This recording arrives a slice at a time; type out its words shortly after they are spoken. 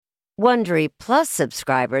Wondery Plus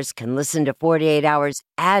subscribers can listen to 48 Hours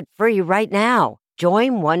ad-free right now.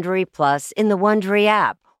 Join Wondery Plus in the Wondery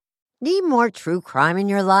app. Need more true crime in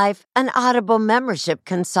your life? An Audible membership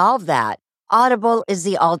can solve that. Audible is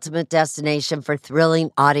the ultimate destination for thrilling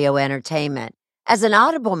audio entertainment. As an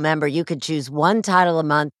Audible member, you can choose one title a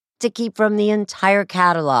month to keep from the entire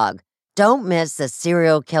catalog. Don't miss The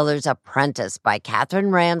Serial Killer's Apprentice by Katherine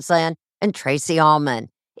Ramsland and Tracy Ullman.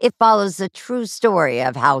 It follows the true story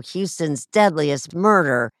of how Houston's deadliest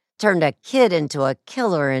murder turned a kid into a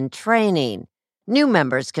killer in training. New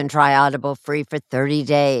members can try Audible free for 30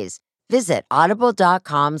 days. Visit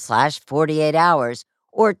audible.com/48 hours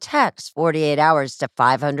or text 48 hours to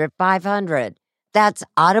 500-500. That's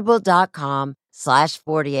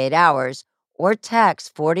audible.com/48 hours or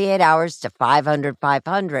text 48 hours to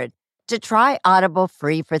 500-500 to try Audible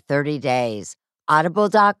free for 30 days.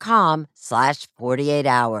 Audible.com/48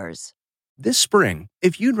 hours. This spring,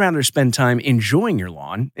 if you'd rather spend time enjoying your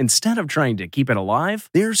lawn instead of trying to keep it alive,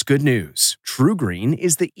 there's good news. True Green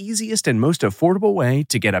is the easiest and most affordable way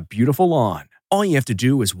to get a beautiful lawn. All you have to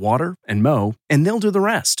do is water and mow, and they'll do the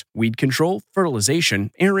rest. Weed control,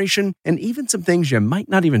 fertilization, aeration, and even some things you might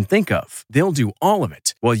not even think of. They'll do all of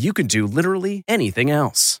it, while you can do literally anything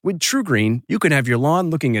else. With True Green, you can have your lawn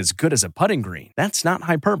looking as good as a putting green. That's not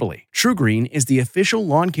hyperbole. True Green is the official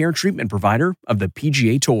lawn care treatment provider of the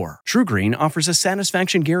PGA Tour. True Green offers a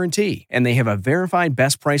satisfaction guarantee, and they have a verified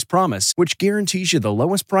best price promise, which guarantees you the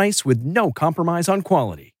lowest price with no compromise on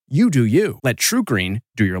quality. You do you. Let True Green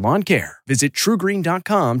do your lawn care. Visit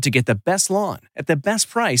TrueGreen.com to get the best lawn at the best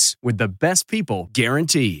price with the best people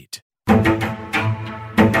guaranteed.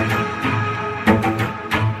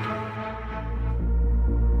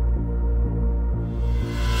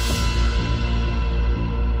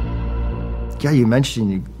 Yeah, you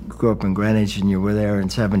mentioned you grew up in Greenwich and you were there in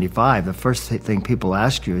 75. The first thing people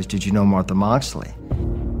ask you is, did you know Martha Moxley?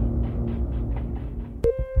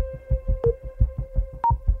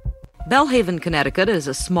 Belhaven, Connecticut is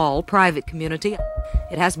a small, private community.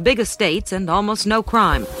 It has big estates and almost no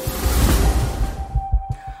crime.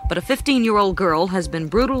 But a 15-year-old girl has been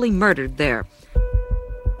brutally murdered there.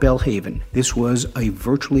 Belhaven. This was a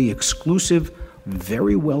virtually exclusive,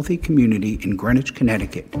 very wealthy community in Greenwich,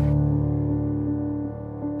 Connecticut,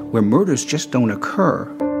 where murders just don't occur.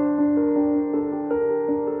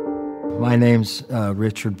 My name's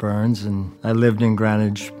Richard Burns, and I lived in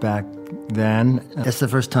Greenwich back then. That's the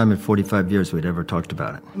first time in 45 years we'd ever talked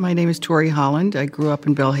about it. My name is Tori Holland. I grew up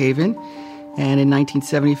in Belhaven, and in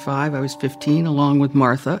 1975 I was 15 along with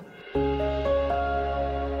Martha.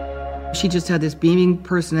 She just had this beaming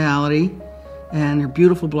personality and her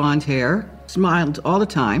beautiful blonde hair, smiled all the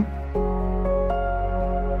time.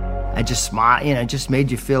 I just smiled, it just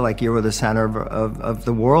made you feel like you were the center of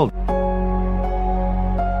the world.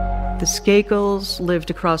 The Skakels lived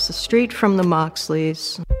across the street from the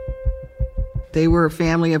Moxleys. They were a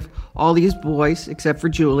family of all these boys, except for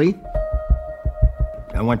Julie.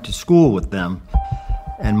 I went to school with them,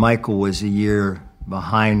 and Michael was a year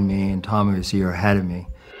behind me, and Tommy was a year ahead of me.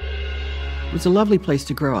 It was a lovely place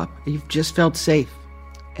to grow up. You just felt safe.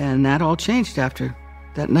 And that all changed after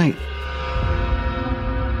that night.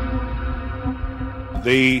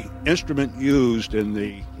 The instrument used in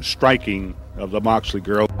the striking of the Moxley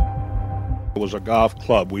girl was a golf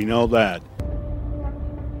club. We know that.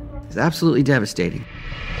 It's absolutely devastating.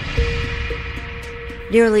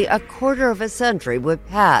 Nearly a quarter of a century would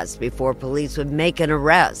pass before police would make an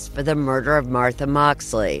arrest for the murder of Martha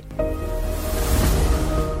Moxley.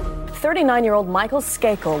 39-year-old Michael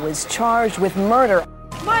Skakel was charged with murder.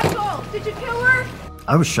 Michael, did you kill her?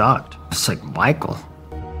 I was shocked. It's like, Michael?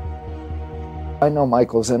 I know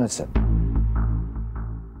Michael's innocent.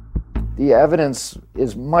 The evidence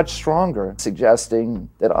is much stronger, suggesting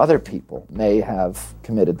that other people may have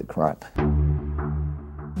committed the crime.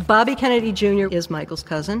 Bobby Kennedy Jr. is Michael's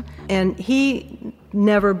cousin, and he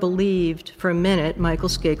never believed for a minute Michael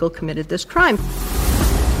Skakel committed this crime.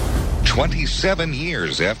 27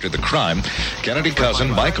 years after the crime, Kennedy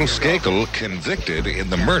cousin Michael Skakel convicted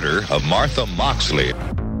in the murder of Martha Moxley.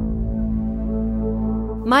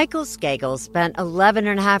 Michael Skakel spent 11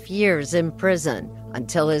 and a half years in prison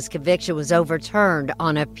until his conviction was overturned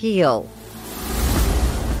on appeal.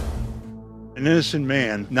 An innocent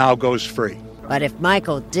man now goes free. But if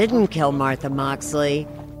Michael didn't kill Martha Moxley,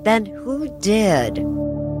 then who did?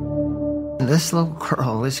 This little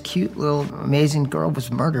girl, this cute little amazing girl, was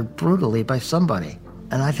murdered brutally by somebody.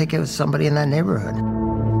 And I think it was somebody in that neighborhood.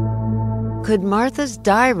 Could Martha's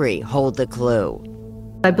diary hold the clue?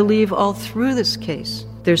 I believe all through this case,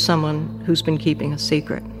 there's someone who's been keeping a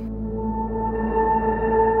secret.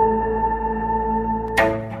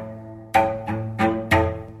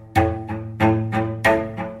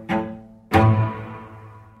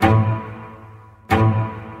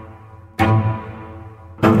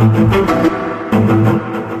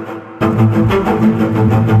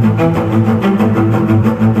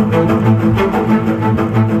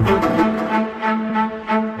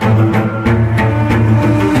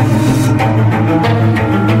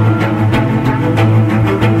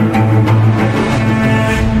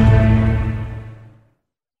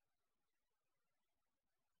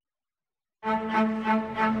 After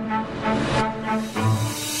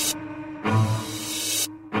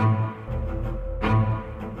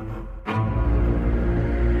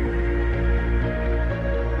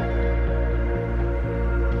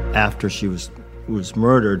she was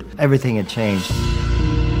murdered, everything had changed.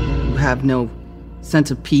 You have no sense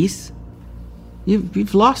of peace.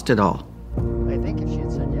 You've lost it all. I think if she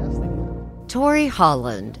had said yes, they would. Tori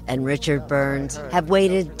Holland and Richard Burns have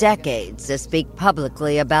waited decades to speak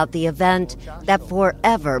publicly about the event that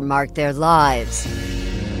forever marked their lives.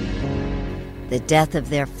 The death of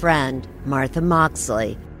their friend, Martha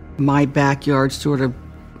Moxley. My backyard sort of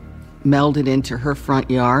melded into her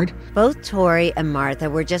front yard. Both Tori and Martha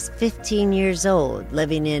were just 15 years old,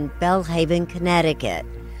 living in Belhaven, Connecticut.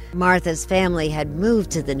 Martha's family had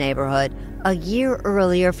moved to the neighborhood a year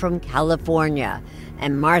earlier from California,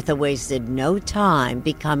 and Martha wasted no time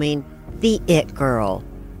becoming the it girl.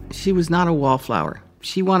 She was not a wallflower.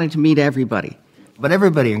 She wanted to meet everybody. But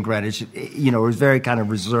everybody in Greenwich, was very kind of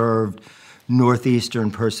reserved, Northeastern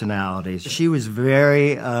personalities. She was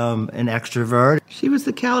very an extrovert. She was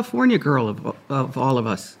the California girl of all of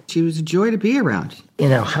us. She was a joy to be around.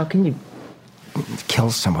 How can you kill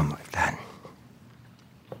someone like that?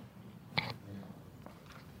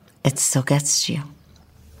 It still gets to you.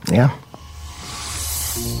 Yeah.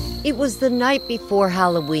 It was the night before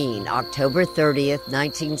Halloween, October 30th,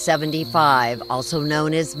 1975, also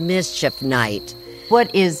known as Mischief Night.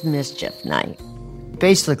 What is Mischief Night?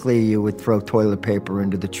 Basically, you would throw toilet paper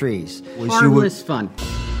into the trees. Harmless fun.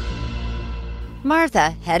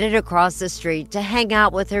 Martha headed across the street to hang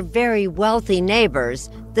out with her very wealthy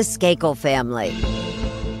neighbors, the Skakel family.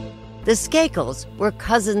 The Skakels were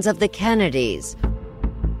cousins of the Kennedys.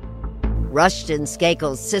 Rushton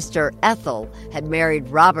Skakel's sister Ethel had married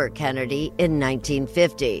Robert Kennedy in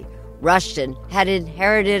 1950. Rushton had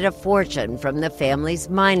inherited a fortune from the family's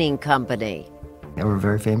mining company. They were a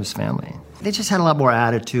very famous family. They just had a lot more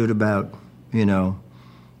attitude about,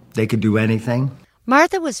 they could do anything.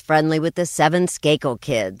 Martha was friendly with the 7 Skakel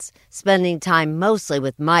kids, spending time mostly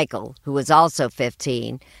with Michael, who was also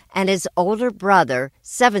 15, and his older brother,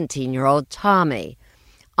 17-year-old Tommy.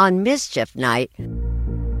 On Mischief Night,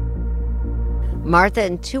 Martha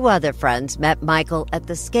and 2 other friends met Michael at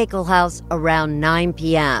the Skakel house around 9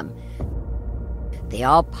 p.m. They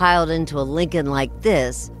all piled into a Lincoln like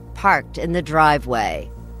this, parked in the driveway.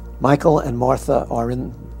 Michael and Martha are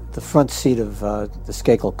in the front seat of the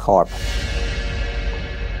Skakel car.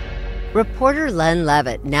 Reporter Len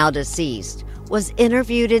Levitt, now deceased, was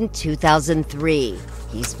interviewed in 2003.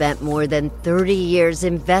 He spent more than 30 years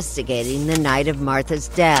investigating the night of Martha's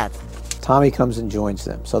death. Tommy comes and joins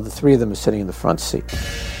them, so the 3 of them are sitting in the front seat.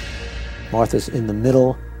 Martha's in the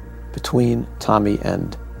middle between Tommy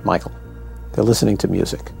and Michael. They're listening to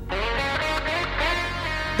music.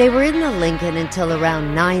 They were in the Lincoln until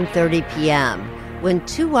around 9:30 p.m., when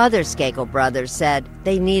 2 other Skakel brothers said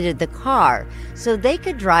they needed the car so they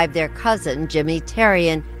could drive their cousin, Jimmy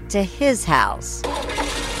Terrian, to his house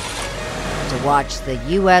to watch the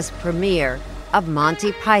U.S. premiere of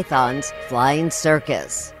Monty Python's Flying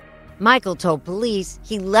Circus. Michael told police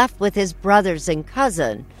he left with his brothers and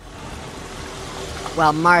cousin,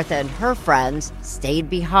 while Martha and her friends stayed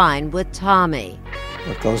behind with Tommy.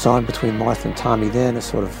 What goes on between Martha and Tommy then is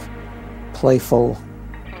sort of playful,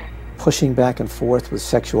 pushing back and forth with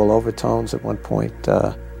sexual overtones. At one point,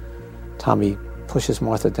 Tommy pushes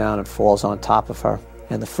Martha down and falls on top of her.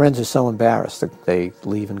 And the friends are so embarrassed that they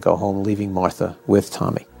leave and go home, leaving Martha with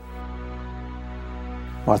Tommy.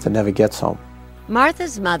 Martha never gets home.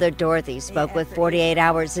 Martha's mother, Dorothy, spoke with 48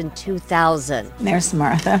 Hours in 2000. There's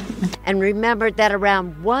Martha. And remembered that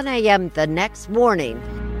around 1 a.m. the next morning,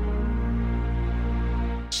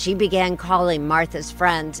 she began calling Martha's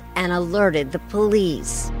friends and alerted the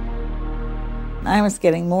police. I was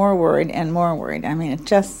getting more worried and more worried. I mean, it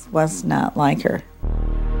just was not like her.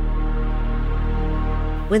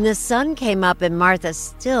 When the sun came up and Martha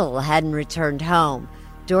still hadn't returned home,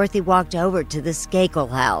 Dorothy walked over to the Skakel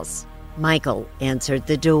house. Michael answered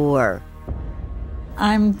the door.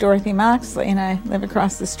 I'm Dorothy Moxley, and I live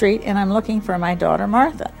across the street, and I'm looking for my daughter,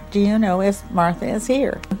 Martha. Do you know if Martha is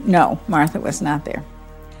here? No, Martha was not there.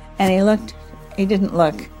 And he didn't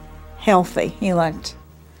look healthy. He looked,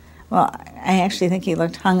 I actually think he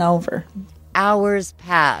looked hungover. Hours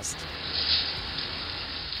passed.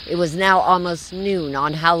 It was now almost noon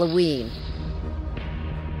on Halloween.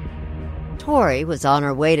 Tori was on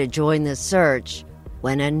her way to join the search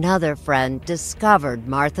when another friend discovered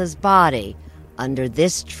Martha's body under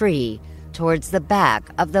this tree towards the back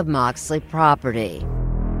of the Moxley property.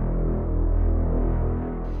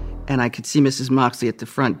 And I could see Mrs. Moxley at the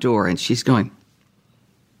front door, and she's going,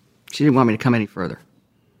 She didn't want me to come any further.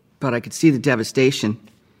 But I could see the devastation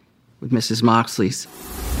with Mrs. Moxley's.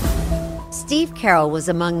 Steve Carroll was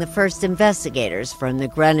among the first investigators from the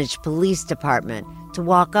Greenwich Police Department to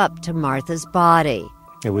walk up to Martha's body.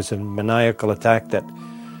 It was a maniacal attack that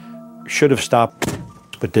should have stopped,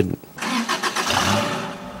 but didn't.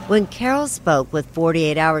 When Carroll spoke with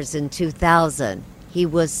 48 Hours in 2000, he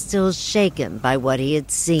was still shaken by what he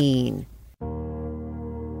had seen.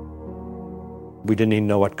 We didn't even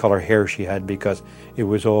know what color hair she had because it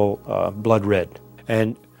was all blood red.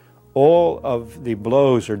 And all of the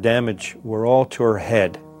blows or damage were all to her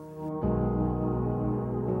head.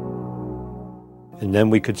 And then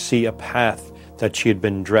we could see a path that she had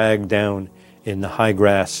been dragged down in the high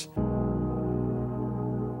grass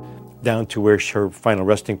down to where her final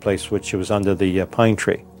resting place, which was under the pine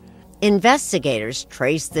tree. Investigators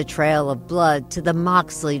traced the trail of blood to the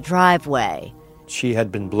Moxley driveway. She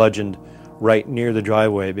had been bludgeoned right near the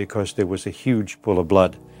driveway because there was a huge pool of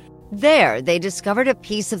blood. There, they discovered a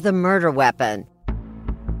piece of the murder weapon,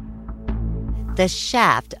 the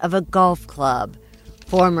shaft of a golf club.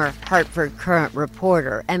 Former Hartford Courant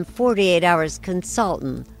reporter and 48 Hours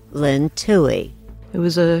consultant Lynn Toohey. It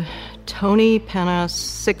was a Tony Penna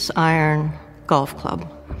 6-iron golf club,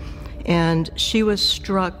 and she was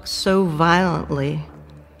struck so violently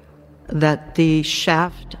that the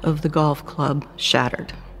shaft of the golf club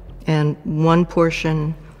shattered, and one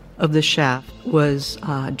portion of the shaft was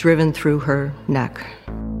driven through her neck.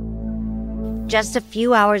 Just a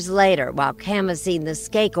few hours later, while canvassing the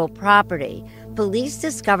Skakel property, police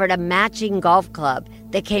discovered a matching golf club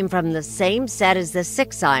that came from the same set as the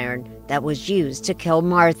 6-iron that was used to kill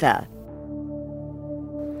Martha.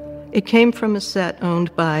 It came from a set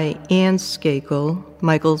owned by Ann Skakel,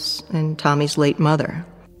 Michael's and Tommy's late mother.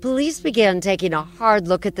 Police began taking a hard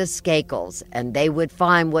look at the Skakels, and they would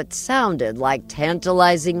find what sounded like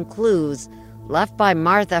tantalizing clues left by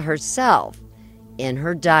Martha herself in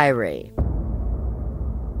her diary.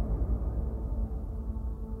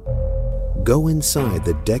 Go inside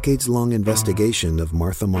the decades-long investigation of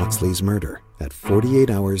Martha Moxley's murder at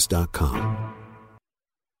 48hours.com.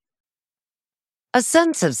 A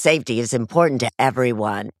sense of safety is important to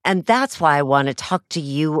everyone, and that's why I want to talk to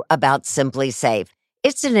you about Simply Safe.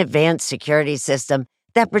 It's an advanced security system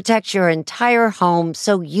that protects your entire home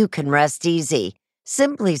so you can rest easy.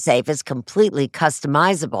 Simply Safe is completely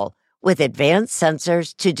customizable with advanced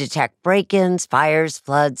sensors to detect break-ins, fires,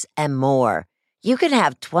 floods, and more. You can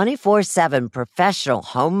have 24/7 professional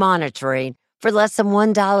home monitoring for less than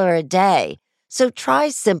 $1 a day. So try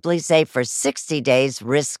Simply Safe for 60 days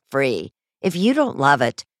risk-free. If you don't love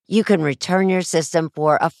it, you can return your system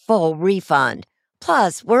for a full refund.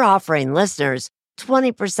 Plus, we're offering listeners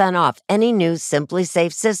 20% off any new Simply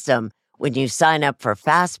Safe system when you sign up for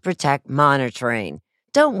Fast Protect monitoring.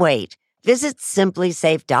 Don't wait. Visit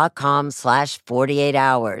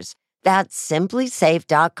simplysafe.com/48hours. That's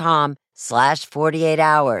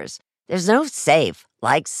simplysafe.com/48hours. There's no safe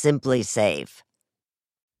like Simply Safe.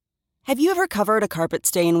 Have you ever covered a carpet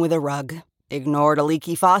stain with a rug? Ignored a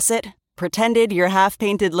leaky faucet? Pretended your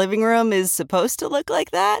half-painted living room is supposed to look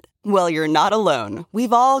like that? Well, you're not alone.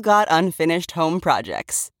 We've all got unfinished home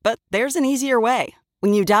projects. But there's an easier way.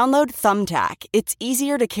 When you download Thumbtack, it's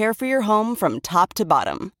easier to care for your home from top to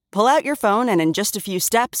bottom. Pull out your phone and in just a few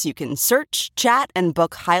steps, you can search, chat, and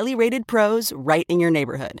book highly rated pros right in your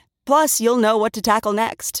neighborhood. Plus, you'll know what to tackle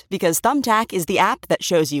next, because Thumbtack is the app that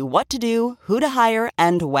shows you what to do, who to hire,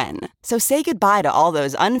 and when. So say goodbye to all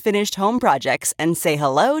those unfinished home projects and say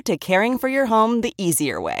hello to caring for your home the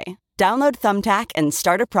easier way. Download Thumbtack and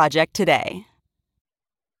start a project today.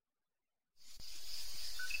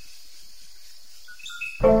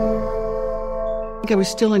 I think I was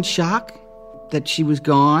still in shock that she was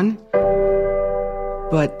gone,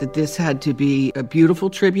 but that this had to be a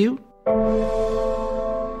beautiful tribute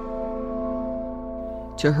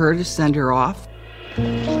to her to send her off.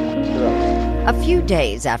 A few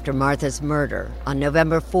days after Martha's murder, on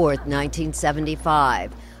November 4th,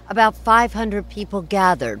 1975, about 500 people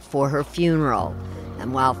gathered for her funeral.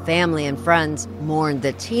 And while family and friends mourned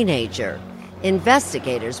the teenager,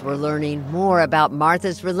 investigators were learning more about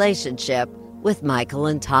Martha's relationship with Michael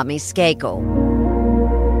and Tommy Skakel.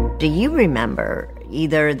 Do you remember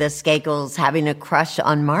either the Skakels having a crush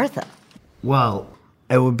on Martha? Well,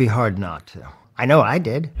 it would be hard not to. I know I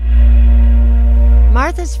did.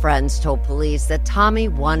 Martha's friends told police that Tommy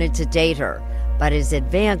wanted to date her, but his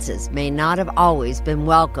advances may not have always been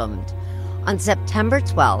welcomed. On September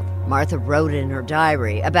 12th, Martha wrote in her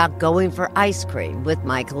diary about going for ice cream with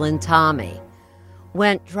Michael and Tommy.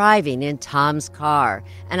 went driving in Tom's car,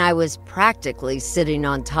 and I was practically sitting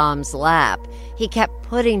on Tom's lap. He kept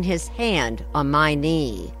putting his hand on my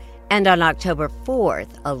knee. And on October 4th,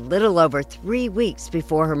 a little over 3 weeks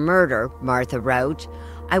before her murder, Martha wrote,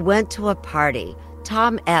 I went to a party.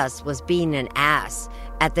 Tom S. was being an ass.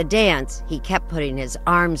 At the dance, he kept putting his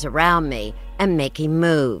arms around me and making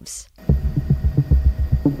moves.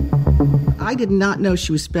 I did not know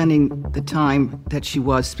she was spending the time that she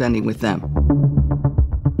was spending with them.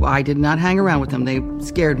 I did not hang around with them. They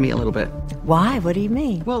scared me a little bit. Why? What do you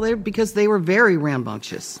mean? Well, because they were very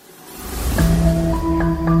rambunctious.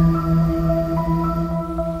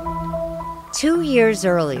 2 years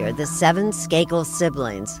earlier, the 7 Skakel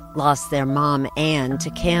siblings lost their mom, Anne,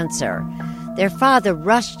 to cancer. Their father,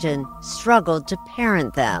 Rushton, struggled to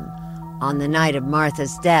parent them. On the night of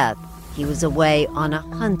Martha's death, he was away on a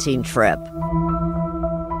hunting trip.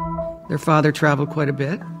 Their father traveled quite a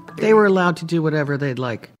bit. They were allowed to do whatever they'd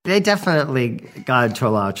like. They definitely got into a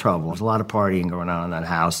lot of trouble. There's a lot of partying going on in that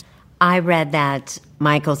house. I read that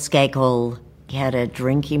Michael Skakel had a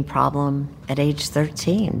drinking problem at age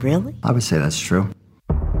 13. Really? I would say that's true.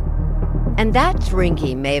 And that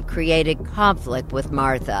drinking may have created conflict with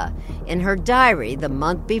Martha. In her diary, the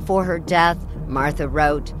month before her death, Martha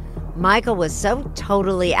wrote, Michael was so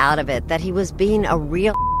totally out of it that he was being a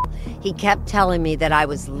real He kept telling me that I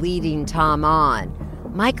was leading Tom on.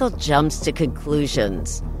 Michael jumps to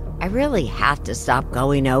conclusions. I really have to stop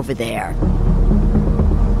going over there.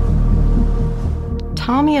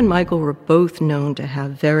 Tommy and Michael were both known to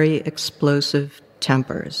have very explosive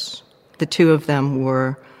tempers. The two of them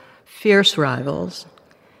were fierce rivals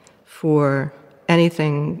for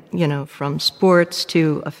anything, from sports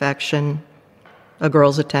to affection, a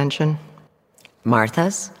girl's attention.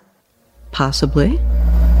 Martha's? Possibly.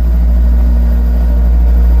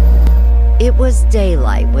 It was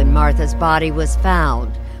daylight when Martha's body was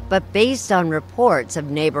found, but based on reports of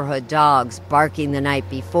neighborhood dogs barking the night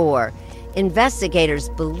before, investigators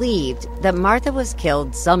believed that Martha was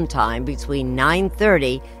killed sometime between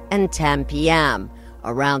 9:30 and 10 p.m.,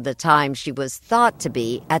 around the time she was thought to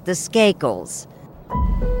be at the Skakels.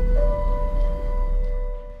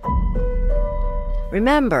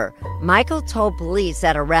 Remember, Michael told police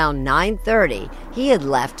at around 9:30 he had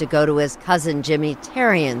left to go to his cousin Jimmy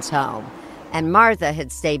Terrian's home, and Martha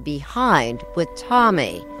had stayed behind with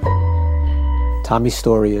Tommy. Tommy's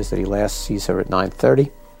story is that he last sees her at 9:30,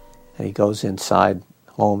 and he goes inside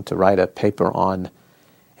home to write a paper on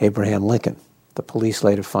Abraham Lincoln. The police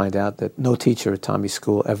later find out that no teacher at Tommy's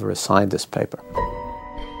school ever assigned this paper.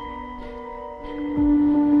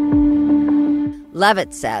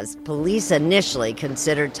 Levitt says police initially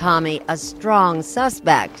considered Tommy a strong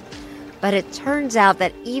suspect, but it turns out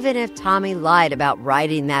that even if Tommy lied about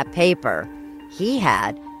writing that paper, he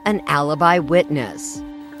had an alibi witness.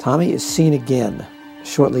 Tommy is seen again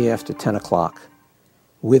shortly after 10 o'clock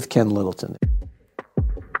with Ken Littleton.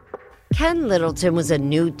 Ken Littleton was a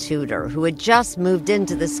new tutor who had just moved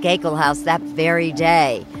into the Skakel house that very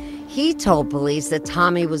day. He told police that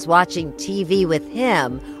Tommy was watching TV with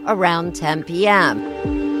him around 10 p.m.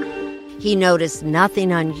 He noticed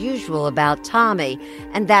nothing unusual about Tommy,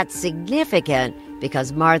 and that's significant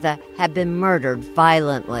because Martha had been murdered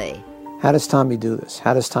violently. How does Tommy do this?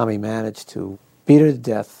 How does Tommy manage to beat her to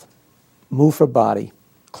death, move her body,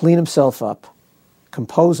 clean himself up,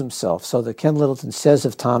 compose himself so that Ken Littleton says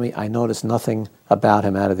of Tommy, I noticed nothing about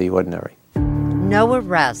him out of the ordinary? No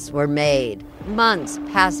arrests were made. Months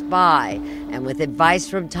passed by, and with advice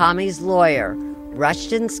from Tommy's lawyer,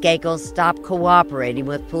 Rushton Skakel stopped cooperating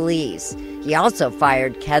with police. He also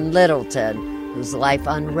fired Ken Littleton, whose life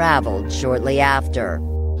unraveled shortly after.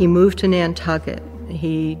 He moved to Nantucket.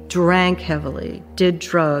 He drank heavily, did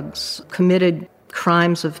drugs, committed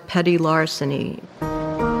crimes of petty larceny.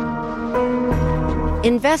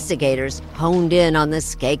 Investigators honed in on the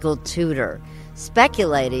Skakel tutor,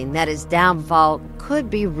 speculating that his downfall could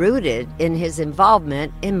be rooted in his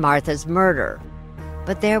involvement in Martha's murder.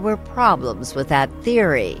 But there were problems with that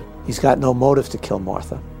theory. He's got no motive to kill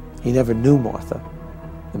Martha. He never knew Martha.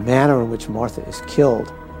 The manner in which Martha is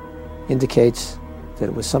killed indicates that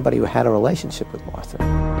it was somebody who had a relationship with Martha.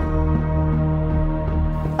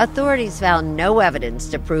 Authorities found no evidence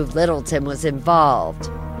to prove Littleton was involved.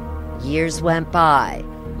 Years went by.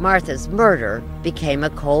 Martha's murder became a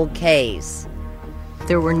cold case.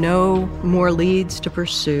 There were no more leads to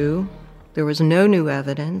pursue. There was no new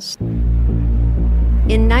evidence.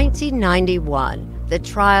 In 1991, the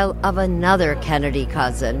trial of another Kennedy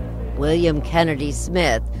cousin, William Kennedy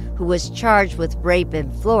Smith, who was charged with rape in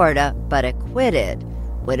Florida but acquitted,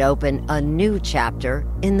 would open a new chapter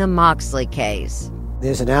in the Moxley case.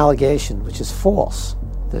 There's an allegation, which is false,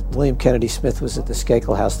 that William Kennedy Smith was at the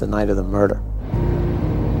Skakel house the night of the murder.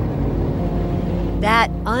 That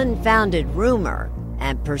unfounded rumor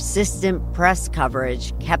and persistent press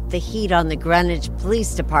coverage kept the heat on the Greenwich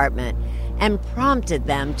Police Department and prompted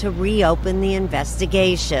them to reopen the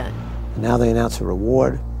investigation. Now they announce a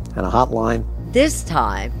reward and a hotline. This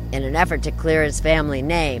time, in an effort to clear his family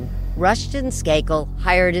name, Rushton Skakel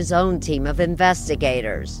hired his own team of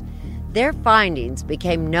investigators. Their findings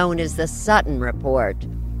became known as the Sutton Report.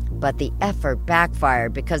 But the effort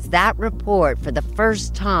backfired because that report, for the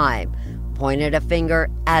first time, pointed a finger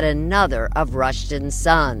at another of Rushton's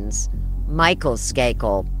sons, Michael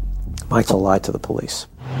Skakel. Michael lied to the police.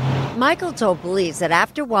 Michael told police that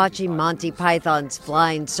after watching Monty Python's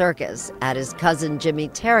Flying Circus at his cousin Jimmy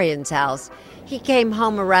Terrian's house, he came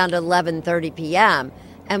home around 11:30 p.m.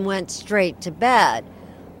 and went straight to bed.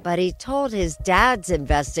 But he told his dad's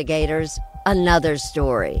investigators another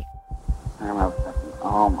story. I remember thinking,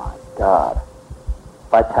 oh my God,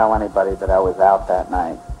 if I tell anybody that I was out that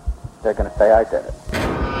night, they're going to say I did it.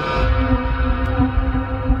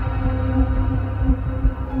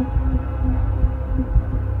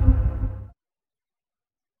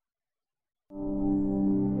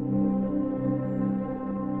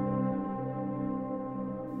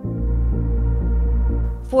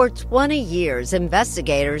 For 20 years,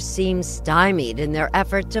 investigators seemed stymied in their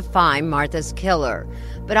effort to find Martha's killer.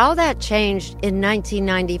 But all that changed in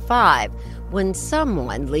 1995 when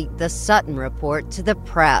someone leaked the Sutton Report to the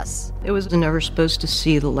press. It was never supposed to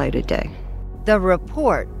see the light of day. The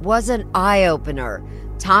report was an eye-opener.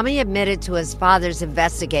 Tommy admitted to his father's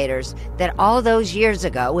investigators that all those years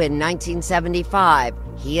ago, in 1975,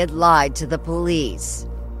 he had lied to the police.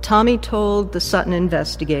 Tommy told the Sutton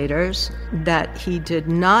investigators that he did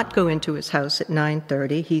not go into his house at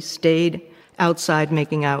 9:30. He stayed outside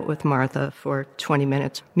making out with Martha for 20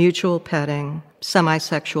 minutes. Mutual petting,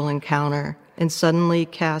 semi-sexual encounter, and suddenly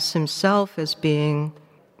casts himself as being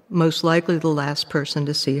most likely the last person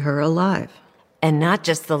to see her alive. And not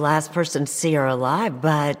just the last person to see her alive,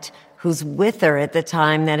 but who's with her at the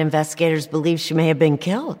time that investigators believe she may have been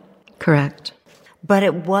killed. Correct. But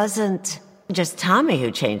it wasn't just Tommy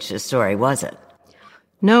who changed his story, was it?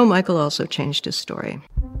 No, Michael also changed his story.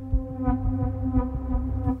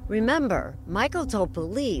 Remember, Michael told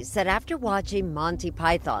police that after watching Monty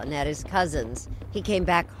Python at his cousin's, he came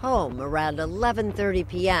back home around 11:30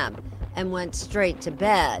 p.m. and went straight to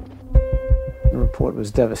bed. The report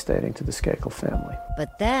was devastating to the Skakel family.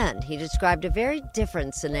 But then he described a very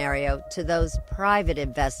different scenario to those private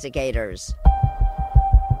investigators.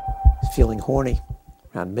 He's feeling horny.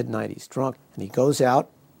 Around midnight, he's drunk, and he goes out,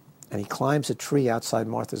 and he climbs a tree outside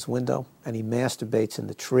Martha's window, and he masturbates in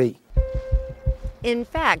the tree. In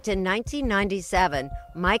fact, in 1997,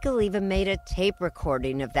 Michael even made a tape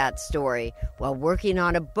recording of that story while working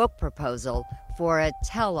on a book proposal for a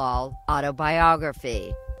tell-all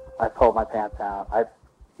autobiography. I pulled my pants down. I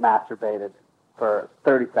masturbated for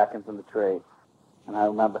 30 seconds in the tree. And I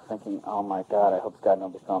remember thinking, oh my God, I hope God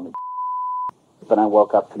nobody saw me. Then I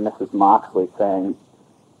woke up to Mrs. Moxley saying,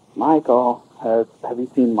 Michael, have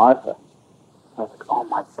you seen Martha? I was like, oh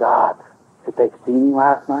my God, did they see me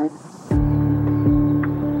last night?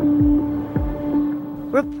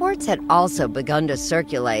 Reports had also begun to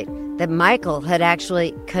circulate that Michael had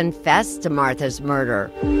actually confessed to Martha's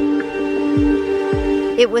murder.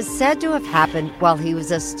 It was said to have happened while he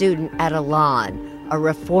was a student at Elan, a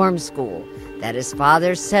reform school that his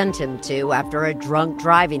father sent him to after a drunk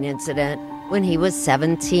driving incident when he was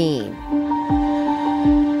 17.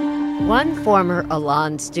 One former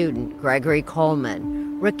Elan student, Gregory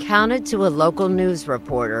Coleman, recounted to a local news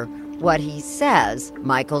reporter what he says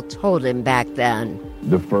Michael told him back then.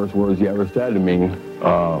 The first words he ever said to me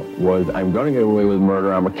was, I'm going to get away with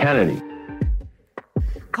murder, I'm a Kennedy.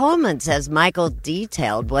 Coleman says Michael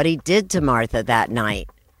detailed what he did to Martha that night.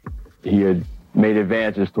 He had made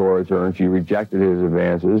advances towards her, and she rejected his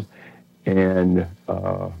advances, and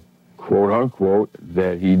quote unquote,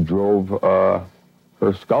 that he drove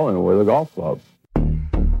her skull in with a golf club.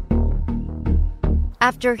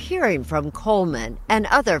 After hearing from Coleman and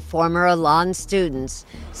other former Elan students,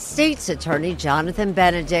 State's Attorney Jonathan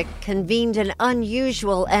Benedict convened an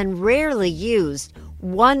unusual and rarely used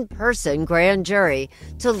one-person grand jury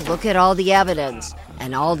to look at all the evidence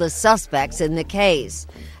and all the suspects in the case.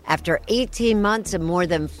 After 18 months and more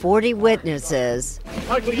than 40 witnesses...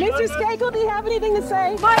 Mr. Skakel, do you have anything to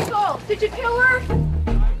say? Michael, did you kill her?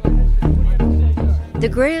 The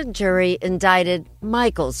grand jury indicted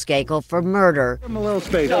Michael Skakel for murder.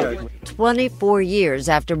 24 years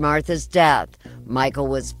after Martha's death. Michael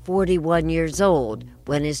was 41 years old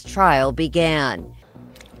when his trial began.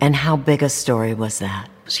 And how big a story was that?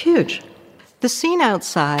 It was huge. The scene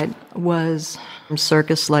outside was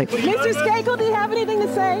circus-like. Mr. Skakel, do you have anything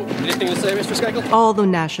to say? Anything to say, Mr. Skakel? All the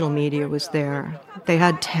national media was there. They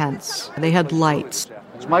had tents. They had lights.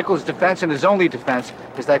 Michael's defense, and his only defense,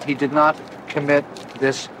 is that he did not commit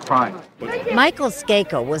this crime. Michael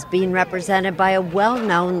Skakel was being represented by a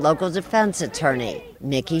well-known local defense attorney,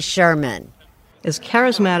 Mickey Sherman. As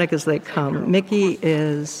charismatic as they come, Mickey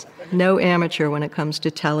is no amateur when it comes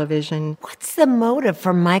to television. What's the motive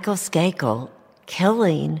for Michael Skakel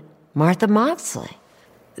killing Martha Moxley?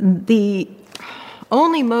 The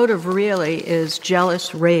only motive really is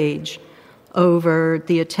jealous rage over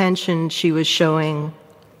the attention she was showing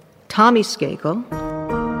Tommy Skakel.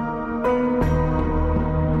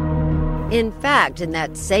 In fact, in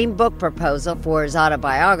that same book proposal for his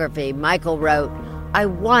autobiography, Michael wrote, "I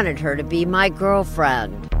wanted her to be my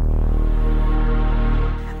girlfriend."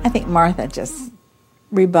 I think Martha just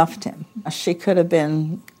rebuffed him. She could have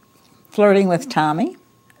been flirting with Tommy,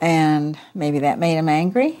 and maybe that made him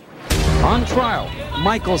angry. On trial,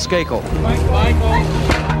 Michael Skakel.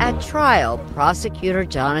 At trial, prosecutor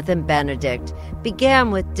Jonathan Benedict began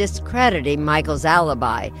with discrediting Michael's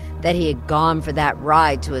alibi that he had gone for that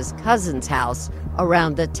ride to his cousin's house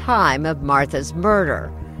around the time of Martha's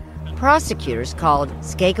murder. Prosecutors called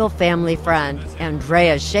Skakel family friend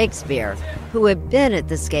Andrea Shakespeare, who had been at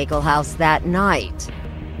the Skakel house that night.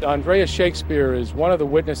 Andrea Shakespeare is one of the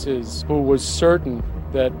witnesses who was certain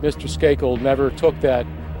that Mr. Skakel never took that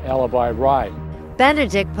alibi ride.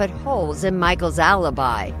 Benedict put holes in Michael's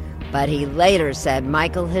alibi, but he later said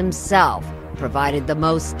Michael himself provided the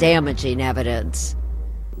most damaging evidence.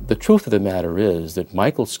 The truth of the matter is that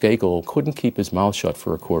Michael Skakel couldn't keep his mouth shut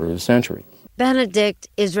for a quarter of a century. Benedict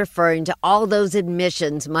is referring to all those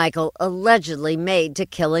admissions Michael allegedly made to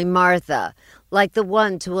killing Martha, like the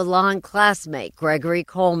one to a long classmate, Gregory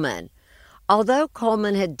Coleman. Although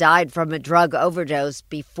Coleman had died from a drug overdose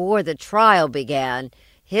before the trial began,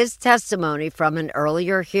 his testimony from an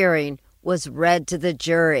earlier hearing was read to the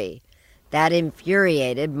jury. That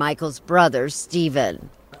infuriated Michael's brother, Stephen.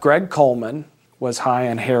 Greg Coleman was high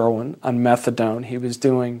on heroin, on methadone. He was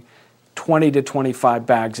doing 20 to 25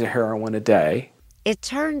 bags of heroin a day. It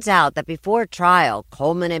turns out that before trial,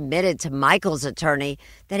 Coleman admitted to Michael's attorney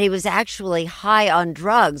that he was actually high on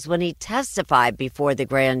drugs when he testified before the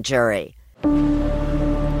grand jury.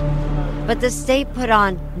 But the state put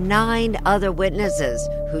on 9 other witnesses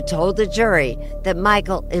who told the jury that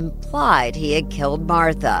Michael implied he had killed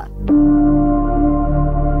Martha.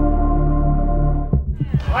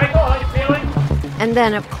 Michael, how you feeling? And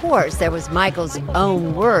then, of course, there was Michael's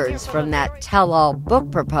own words from that tell-all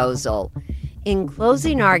book proposal. In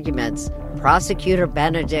closing arguments, Prosecutor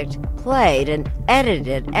Benedict played an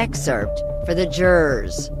edited excerpt for the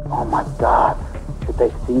jurors. Oh my God, did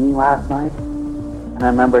they see me last night? And I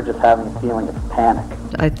remember just having a feeling of panic.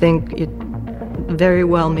 I think it very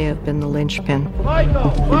well may have been the linchpin.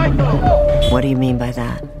 Michael! What do you mean by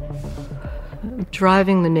that?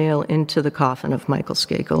 Driving the nail into the coffin of Michael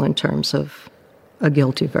Skakel in terms of a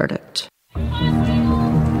guilty verdict.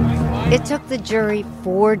 It took the jury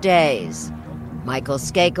 4 days. Michael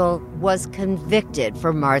Skakel was convicted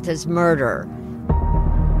for Martha's murder.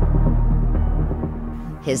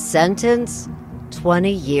 His sentence,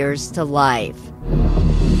 20 years to life.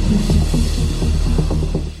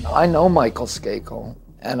 I know Michael Skakel,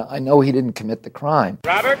 and I know he didn't commit the crime.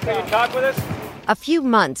 Robert, can you talk with us? A few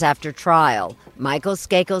months after trial, Michael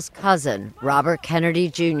Skakel's cousin, Robert Kennedy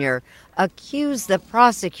Jr., accused the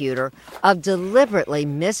prosecutor of deliberately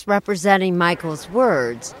misrepresenting Michael's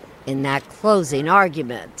words in that closing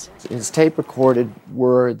argument. His tape-recorded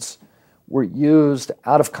words were used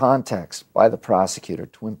out of context by the prosecutor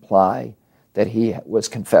to imply that he was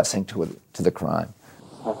confessing to the crime.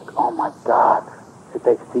 I was like, oh my God, did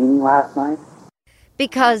they see me last night?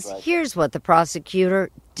 Because here's what the prosecutor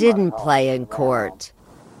didn't play in court.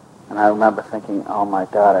 And I remember thinking, oh my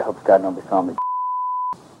God, I hope God nobody saw me.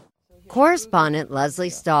 Correspondent Leslie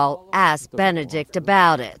Stahl asked Benedict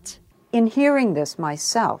about it. In hearing this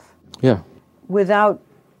myself, without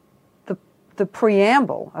the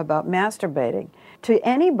preamble about masturbating to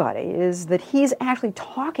anybody, is that he's actually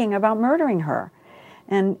talking about murdering her.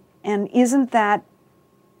 And isn't that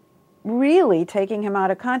really taking him out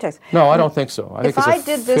of context? No, I don't think so. I think if I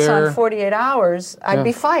did this on 48 Hours, I'd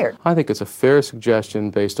be fired. I think it's a fair suggestion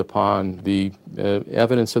based upon the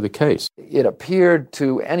evidence of the case. It appeared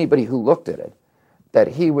to anybody who looked at it that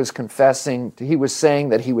he was confessing, he was saying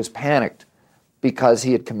that he was panicked because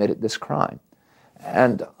he had committed this crime.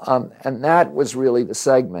 And that was really the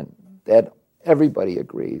segment that everybody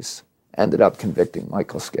agrees ended up convicting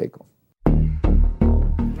Michael Skakel.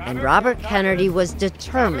 and Robert Kennedy was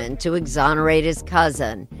determined to exonerate his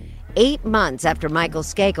cousin. 8 months after Michael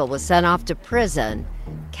Skakel was sent off to prison,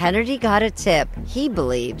 Kennedy got a tip he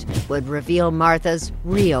believed would reveal Martha's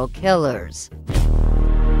real killers.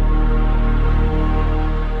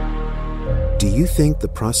 Do you think the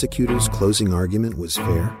prosecutor's closing argument was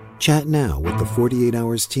fair? Chat now with the 48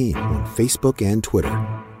 Hours team on Facebook and Twitter.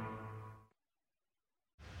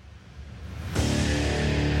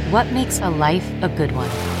 What makes a life a good one?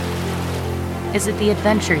 Is it the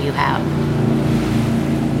adventure you have?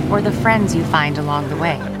 Or the friends you find along the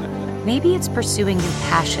way? Maybe it's pursuing your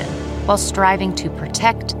passion while striving to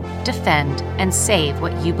protect, defend, and save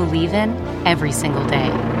what you believe in every single day.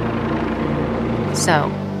 So,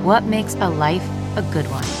 what makes a life a good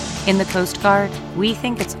one? In the Coast Guard, we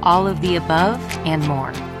think it's all of the above and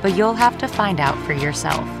more, but you'll have to find out for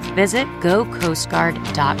yourself. Visit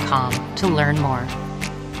gocoastguard.com to learn more.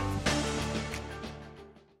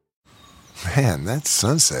 Man, that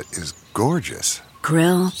sunset is gorgeous.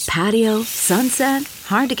 Grill, patio, sunset.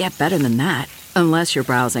 Hard to get better than that. Unless you're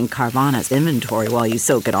browsing Carvana's inventory while you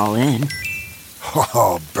soak it all in.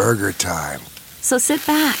 Oh, burger time. So sit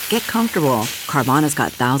back, get comfortable. Carvana's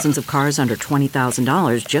got thousands of cars under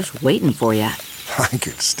 $20,000 just waiting for you. I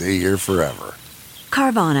could stay here forever.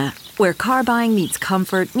 Carvana, where car buying meets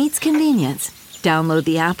comfort meets convenience. Download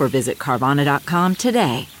the app or visit Carvana.com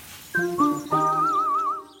today.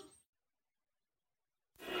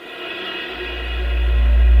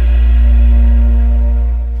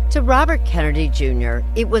 To Robert Kennedy Jr.,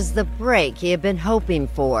 it was the break he had been hoping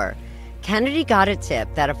for. Kennedy got a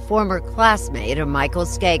tip that a former classmate of Michael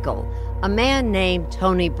Skakel, a man named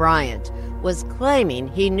Tony Bryant, was claiming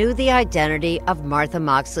he knew the identity of Martha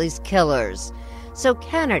Moxley's killers. So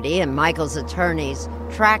Kennedy and Michael's attorneys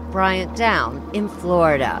tracked Bryant down in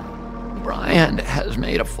Florida. Bryant has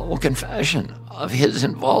made a full confession of his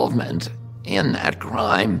involvement in that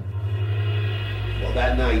crime. Well,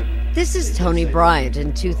 that night... This is Tony Bryant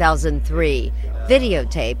in 2003,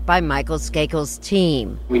 videotaped by Michael Skakel's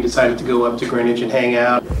team. We decided to go up to Greenwich and hang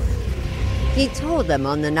out. He told them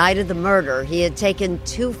on the night of the murder he had taken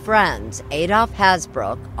two friends, Adolph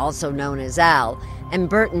Hasbrook, also known as Al, and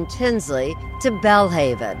Burton Tinsley, to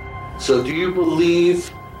Belhaven. So do you believe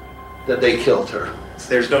that they killed her?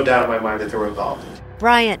 There's no doubt in my mind that they were involved.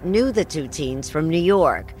 Bryant knew the two teens from New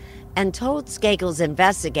York and told Skakel's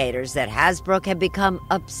investigators that Hasbrook had become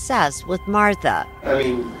obsessed with Martha. I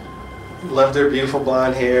mean, loved her beautiful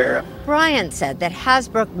blonde hair. Bryant said that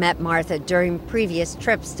Hasbrook met Martha during previous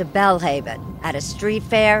trips to Belhaven, at a street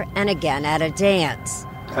fair and again at a dance.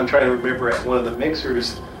 I'm trying to remember at one of the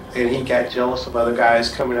mixers, and he got jealous of other guys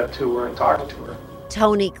coming up to her and talking to her.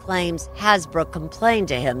 Tony claims Hasbrook complained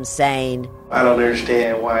to him, saying, I don't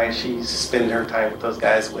understand why she's spending her time with those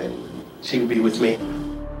guys when she could be with me.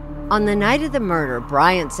 On the night of the murder,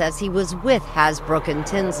 Bryant says he was with Hasbrook and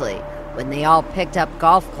Tinsley when they all picked up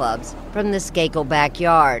golf clubs from the Skakel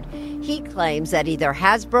backyard. He claims that either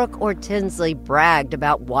Hasbrook or Tinsley bragged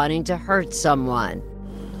about wanting to hurt someone.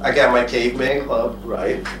 I got my caveman club,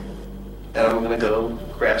 right? And I'm gonna go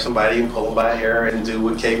grab somebody and pull them by hair and do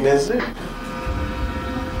what cavemen do.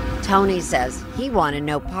 Tony says he wanted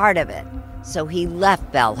no part of it, so he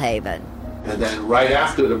left Belhaven. And then right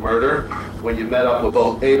after the murder, when you met up with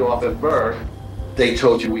both Adolph and Burr, they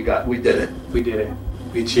told you we did it. We did it.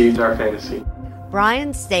 We achieved our fantasy.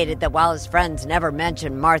 Bryant stated that while his friends never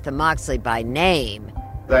mentioned Martha Moxley by name,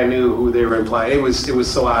 I knew who they were implying. It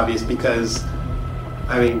was so obvious because,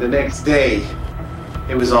 I mean, the next day,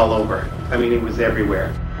 it was all over. I mean, it was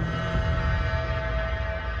everywhere.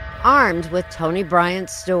 Armed with Tony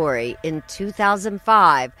Bryant's story, in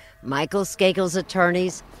 2005, Michael Skakel's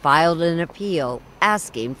attorneys filed an appeal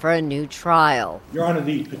asking for a new trial. Your Honor,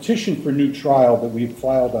 the petition for new trial that we've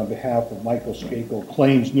filed on behalf of Michael Skakel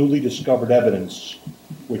claims newly discovered evidence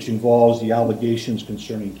which involves the allegations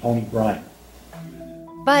concerning Tony Bryant.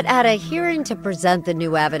 But at a hearing to present the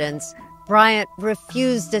new evidence, Bryant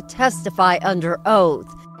refused to testify under oath.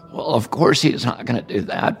 Well, of course he's not going to do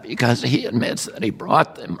that because he admits that he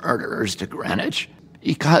brought the murderers to Greenwich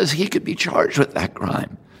because he could be charged with that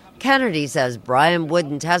crime. Kennedy says Bryant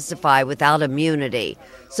wouldn't testify without immunity,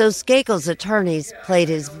 so Skakel's attorneys played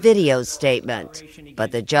his video statement.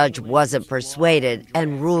 But the judge wasn't persuaded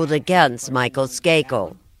and ruled against Michael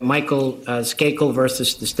Skakel. Michael Skakel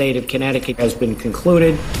versus the state of Connecticut has been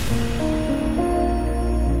concluded.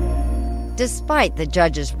 Despite the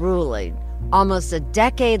judge's ruling, almost a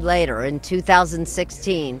decade later, in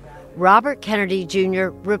 2016, Robert Kennedy Jr.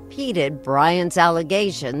 repeated Bryant's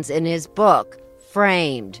allegations in his book,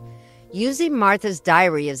 Framed. Using Martha's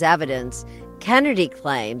diary as evidence, Kennedy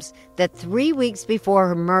claims that 3 weeks before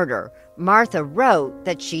her murder, Martha wrote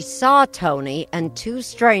that she saw Tony and two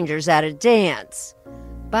strangers at a dance.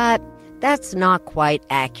 But that's not quite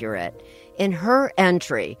accurate. In her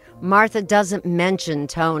entry, Martha doesn't mention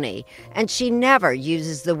Tony, and she never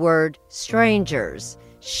uses the word strangers.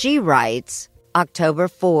 She writes, October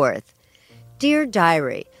 4th, Dear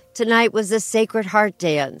Diary, tonight was the Sacred Heart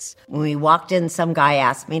dance. When we walked in, some guy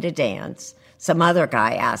asked me to dance. Some other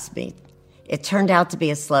guy asked me. It turned out to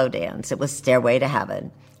be a slow dance. It was Stairway to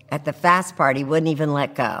Heaven. At the fast part, he wouldn't even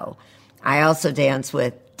let go. I also danced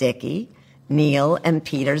with Dickie, Neil, and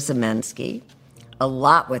Peter Zemensky. A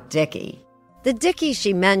lot with Dickie. The Dickie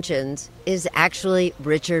she mentions is actually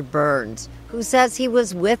Richard Burns, who says he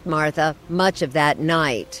was with Martha much of that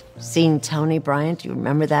night. Seen Tony Bryant? Do you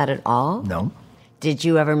remember that at all? No. Did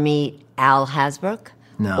you ever meet Al Hasbrook?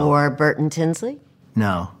 No. Or Burton Tinsley?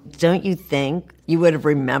 No. Don't you think you would have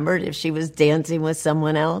remembered if she was dancing with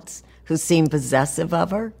someone else who seemed possessive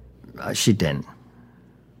of her? She didn't.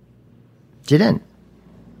 She didn't.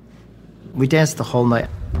 We danced the whole night.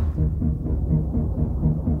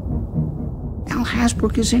 Al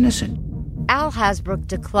Hasbrook is innocent. Al Hasbrook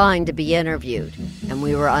declined to be interviewed, and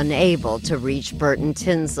we were unable to reach Burton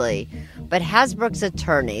Tinsley. But Hasbrook's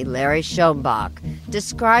attorney, Larry Schoenbach,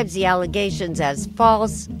 describes the allegations as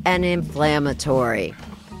false and inflammatory.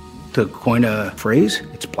 To coin a phrase,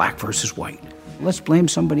 it's black versus white. Let's blame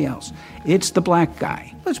somebody else. It's the black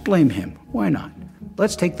guy. Let's blame him. Why not?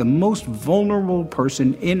 Let's take the most vulnerable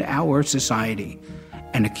person in our society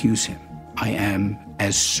and accuse him. I am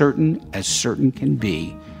as certain can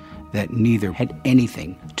be that neither had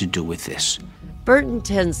anything to do with this. Burton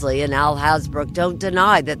Tinsley and Al Hasbrook don't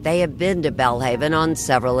deny that they have been to Belhaven on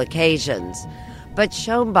several occasions. But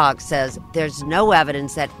Schoenbach says there's no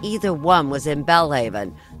evidence that either one was in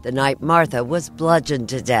Belhaven the night Martha was bludgeoned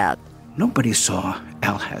to death. Nobody saw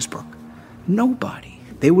Al Hasbrook. Nobody.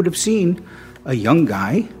 They would have seen a young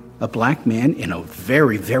guy, a black man in a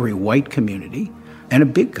very, very white community, and a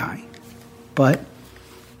big guy. But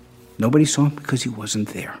nobody saw him because he wasn't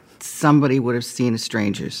there. Somebody would have seen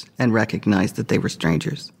strangers and recognized that they were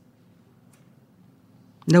strangers.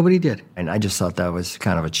 Nobody did. And I just thought that was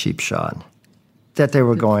kind of a cheap shot. That they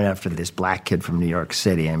were going after this black kid from New York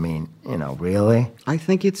City. I mean, really? I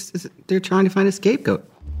think they're trying to find a scapegoat.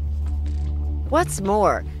 What's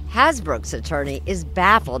more, Hasbrook's attorney is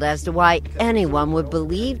baffled as to why anyone would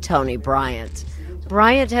believe Tony Bryant.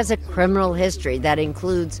 Bryant has a criminal history that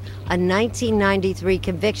includes a 1993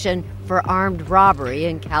 conviction for armed robbery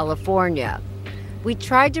in California. We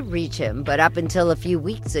tried to reach him, but up until a few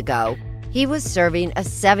weeks ago, he was serving a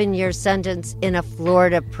 7-year sentence in a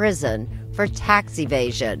Florida prison for tax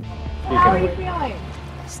evasion. How are you feeling?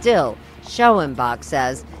 Still, Schoenbach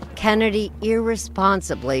says Kennedy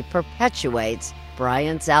irresponsibly perpetuates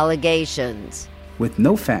Bryant's allegations. With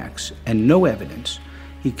no facts and no evidence,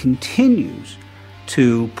 he continues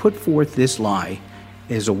to put forth this lie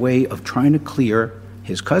as a way of trying to clear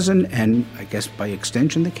his cousin and, I guess by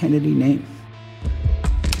extension, the Kennedy name.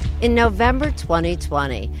 In November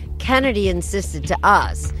 2020, Kennedy insisted to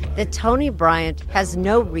us that Tony Bryant has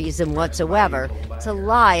no reason whatsoever to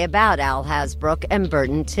lie about Al Hasbrook and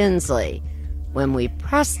Burton Tinsley. When we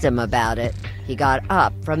pressed him about it, he got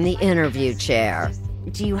up from the interview chair.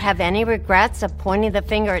 Do you have any regrets of pointing the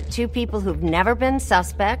finger at two people who've never been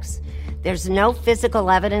suspects? There's no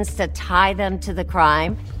physical evidence to tie them to the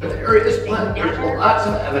crime. There is plenty. There's lots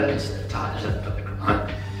of evidence that ties them to the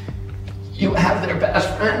crime. You have their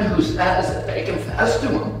best friend who says that they confessed to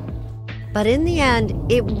him. But in the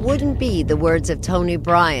end, it wouldn't be the words of Tony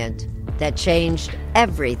Bryant that changed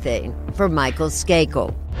everything for Michael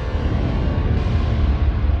Skakel.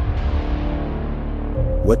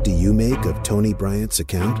 What do you make of Tony Bryant's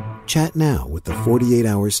account? Chat now with the 48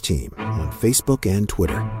 Hours team on Facebook and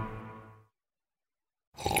Twitter.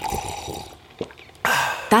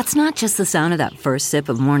 That's not just the sound of that first sip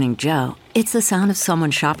of Morning Joe. It's the sound of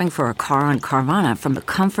someone shopping for a car on Carvana from the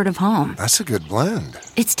comfort of home. That's a good blend.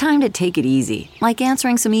 It's time to take it easy, like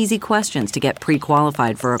answering some easy questions to get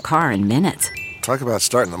pre-qualified for a car in minutes. Talk about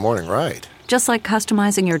starting the morning right. Just like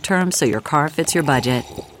customizing your terms so your car fits your budget.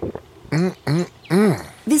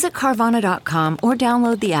 Visit Carvana.com or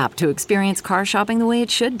download the app to experience car shopping the way it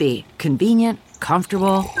should be. Convenient,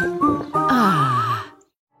 comfortable.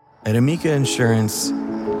 At Amica Insurance,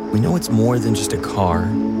 we know it's more than just a car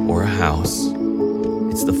or a house.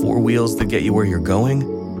 It's the four wheels that get you where you're going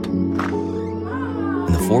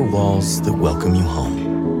and the four walls that welcome you home.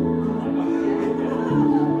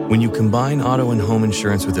 When you combine auto and home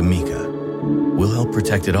insurance with Amica, we'll help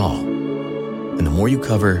protect it all. And the more you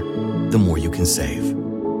cover, the more you can save.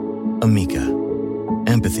 Amica.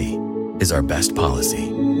 Empathy is our best policy.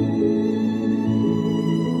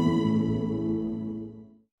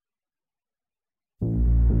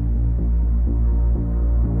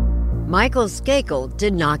 Michael Skakel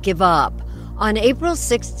did not give up. On April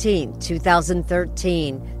 16,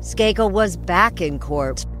 2013, Skakel was back in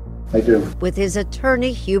court. I do. With his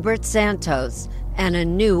attorney Hubert Santos and a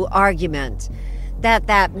new argument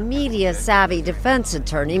that media-savvy defense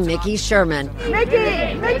attorney Mickey Sherman,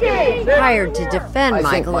 hired to defend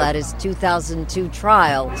Michael at his 2002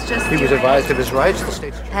 trial, He was advised of his rights. The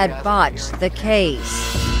state's had botched the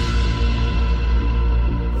case.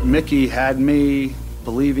 Mickey had me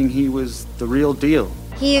believing he was the real deal.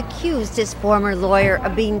 He accused his former lawyer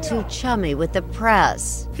of being too chummy with the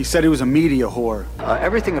press. He said he was a media whore.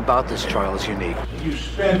 Everything about this trial is unique. You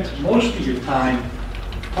spent most of your time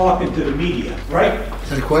talking to the media, right? Is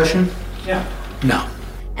that a question? Yeah. No.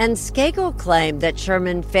 And Skakel claimed that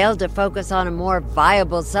Sherman failed to focus on a more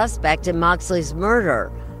viable suspect in Moxley's murder,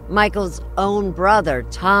 Michael's own brother,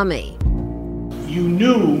 Tommy. You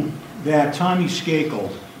knew that Tommy Skakel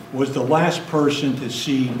was the last person to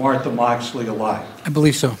see Martha Moxley alive. I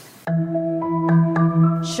believe so.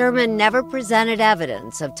 Sherman never presented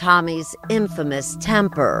evidence of Tommy's infamous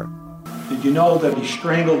temper. Did you know that he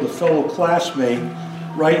strangled a fellow classmate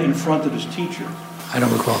right in front of his teacher? I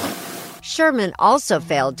don't recall that. Sherman also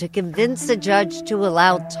failed to convince the judge to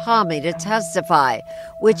allow Tommy to testify,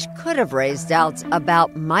 which could have raised doubts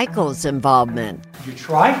about Michael's involvement. Did you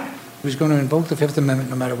try? He was going to invoke the Fifth Amendment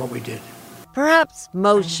no matter what we did. Perhaps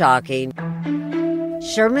most shocking,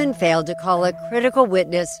 Sherman failed to call a critical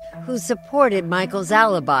witness who supported Michael's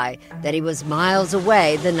alibi that he was miles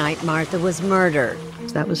away the night Martha was murdered.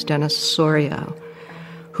 That was Dennis Sorio,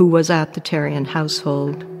 who was at the Terrian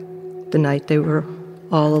household the night they were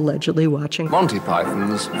all allegedly watching Monty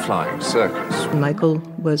Python's Flying Circus. Michael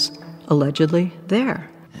was allegedly there.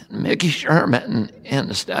 Mickey Sherman,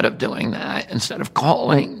 instead of doing that, instead of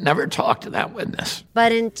calling, never talked to that witness.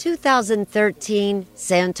 But in 2013,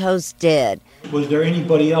 Santos did. Was there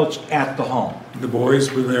anybody else at the home? The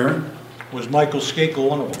boys were there. Was Michael Skakel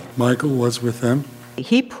one of them? Michael was with them.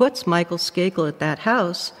 He puts Michael Skakel at that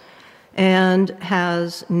house and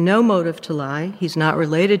has no motive to lie. He's not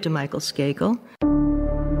related to Michael Skakel.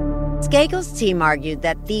 Skakel's team argued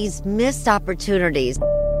that these missed opportunities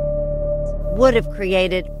would have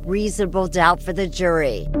created reasonable doubt for the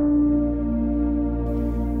jury.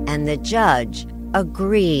 And the judge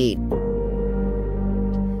agreed.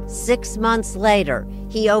 6 months later,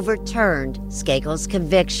 he overturned Skakel's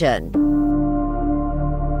conviction.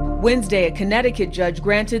 Wednesday, a Connecticut judge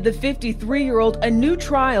granted the 53-year-old a new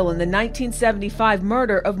trial in the 1975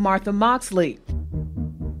 murder of Martha Moxley.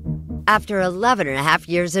 After 11 and a half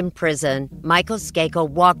years in prison, Michael Skakel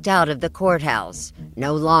walked out of the courthouse,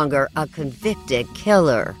 no longer a convicted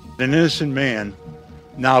killer. An innocent man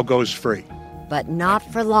now goes free. But not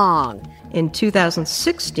for long. In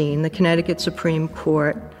 2016, the Connecticut Supreme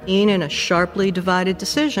Court, in a sharply divided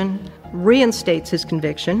decision, reinstates his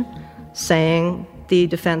conviction, saying the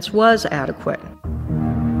defense was adequate.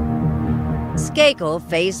 Skakel,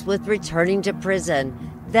 faced with returning to prison,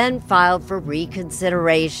 then filed for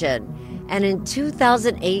reconsideration. And in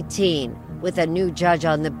 2018, with a new judge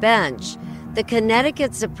on the bench, the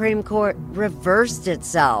Connecticut Supreme Court reversed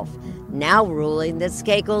itself, now ruling that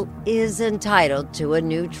Skakel is entitled to a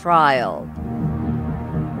new trial.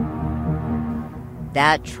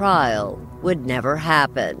 That trial would never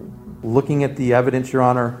happen. Looking at the evidence, Your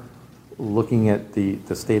Honor, looking at the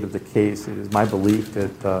state of the case, it is my belief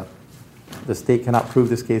that the state cannot prove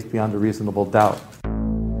this case beyond a reasonable doubt.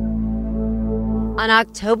 On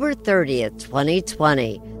October 30th,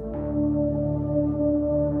 2020,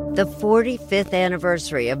 the 45th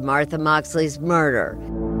anniversary of Martha Moxley's murder,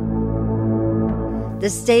 the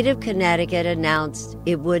state of Connecticut announced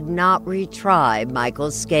it would not retry Michael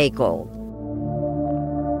Skakel.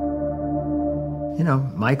 You know,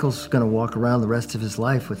 Michael's going to walk around the rest of his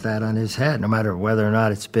life with that on his head, no matter whether or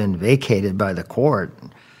not it's been vacated by the court.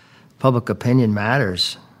 Public opinion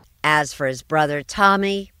matters. As for his brother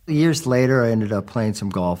Tommy, years later, I ended up playing some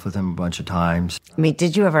golf with him a bunch of times. I mean,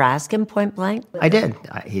 did you ever ask him point blank? I did.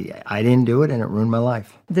 I didn't do it, and it ruined my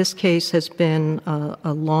life. This case has been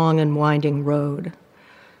a long and winding road,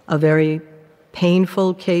 a very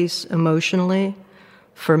painful case emotionally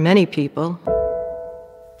for many people.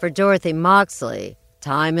 For Dorothy Moxley,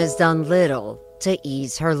 time has done little to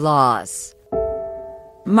ease her loss.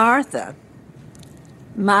 Martha,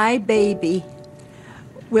 my baby,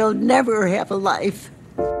 will never have a life.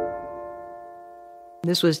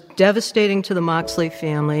 This was devastating to the Moxley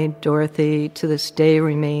family. Dorothy, to this day,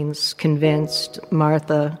 remains convinced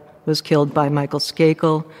Martha was killed by Michael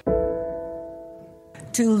Skakel.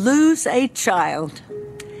 To lose a child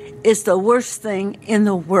is the worst thing in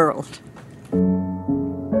the world.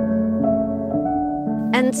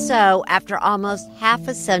 And so, after almost half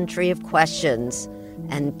a century of questions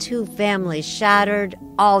and 2 families shattered,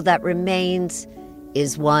 all that remains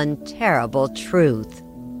is one terrible truth.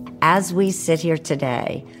 As we sit here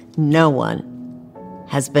today, no one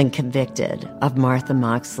has been convicted of Martha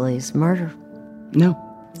Moxley's murder. No.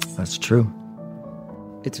 That's true.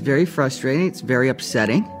 It's very frustrating. It's very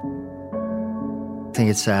upsetting. I think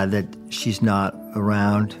it's sad that she's not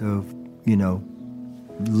around to,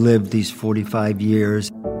 lived these 45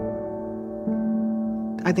 years.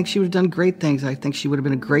 I think she would have done great things. I think she would have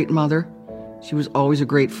been a great mother. She was always a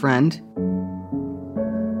great friend.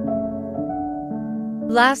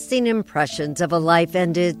 Lasting impressions of a life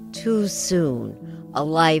ended too soon. A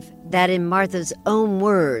life that, in Martha's own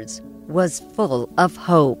words, was full of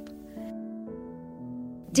hope.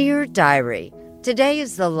 Dear Diary, today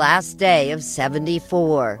is the last day of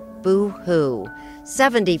 74. Boo-hoo.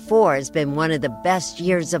 74 has been one of the best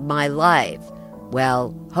years of my life.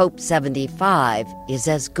 Well, hope 75 is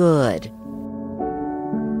as good.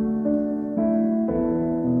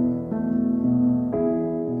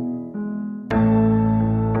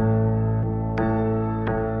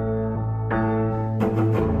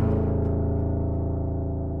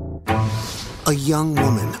 A young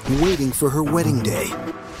woman waiting for her wedding day.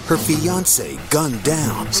 Her fiancé gunned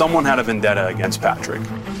down. Someone had a vendetta against Patrick.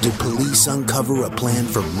 Did police uncover a plan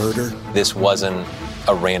for murder? This wasn't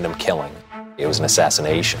a random killing. It was an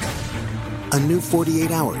assassination. A new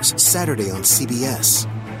 48 Hours, Saturday on CBS.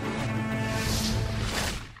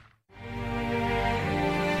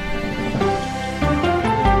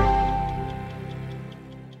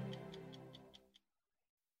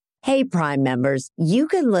 Hey, Prime members, you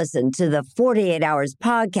can listen to the 48 Hours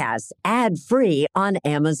podcast ad-free on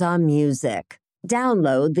Amazon Music.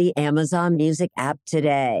 Download the Amazon Music app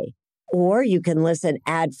today. Or you can listen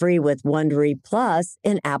ad-free with Wondery Plus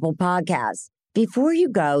in Apple Podcasts. Before you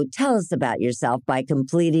go, tell us about yourself by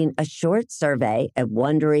completing a short survey at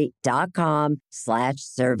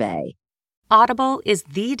Wondery.com/survey. Audible is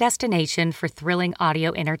the destination for thrilling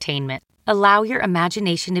audio entertainment. Allow your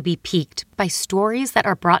imagination to be piqued by stories that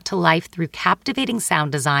are brought to life through captivating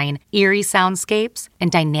sound design, eerie soundscapes,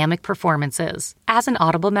 and dynamic performances. As an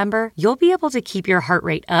Audible member, you'll be able to keep your heart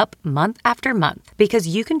rate up month after month because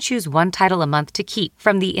you can choose one title a month to keep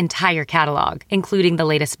from the entire catalog, including the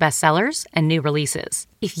latest bestsellers and new releases.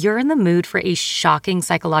 If you're in the mood for a shocking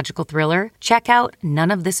psychological thriller, check out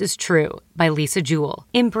None of This Is True by Lisa Jewell.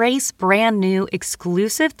 Embrace brand new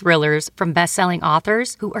exclusive thrillers from best-selling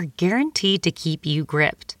authors who are guaranteed to keep you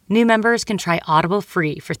gripped. New members can try Audible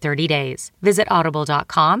free for 30 days. Visit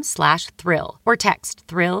audible.com/thrill or text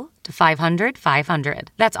thrill to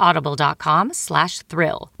 500-500. That's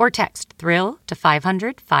audible.com/thrill or text thrill to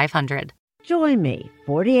 500-500. Join me,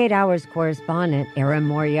 48 Hours correspondent Erin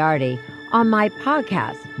Moriarty, on my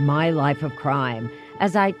podcast, My Life of Crime,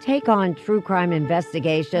 as I take on true crime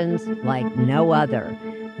investigations like no other.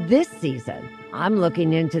 This season, I'm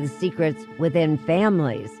looking into the secrets within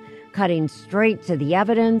families, cutting straight to the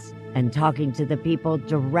evidence and talking to the people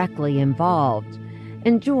directly involved.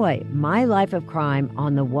 Enjoy My Life of Crime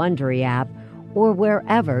on the Wondery app or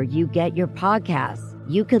wherever you get your podcasts.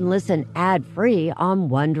 You can listen ad-free on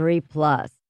Wondery Plus.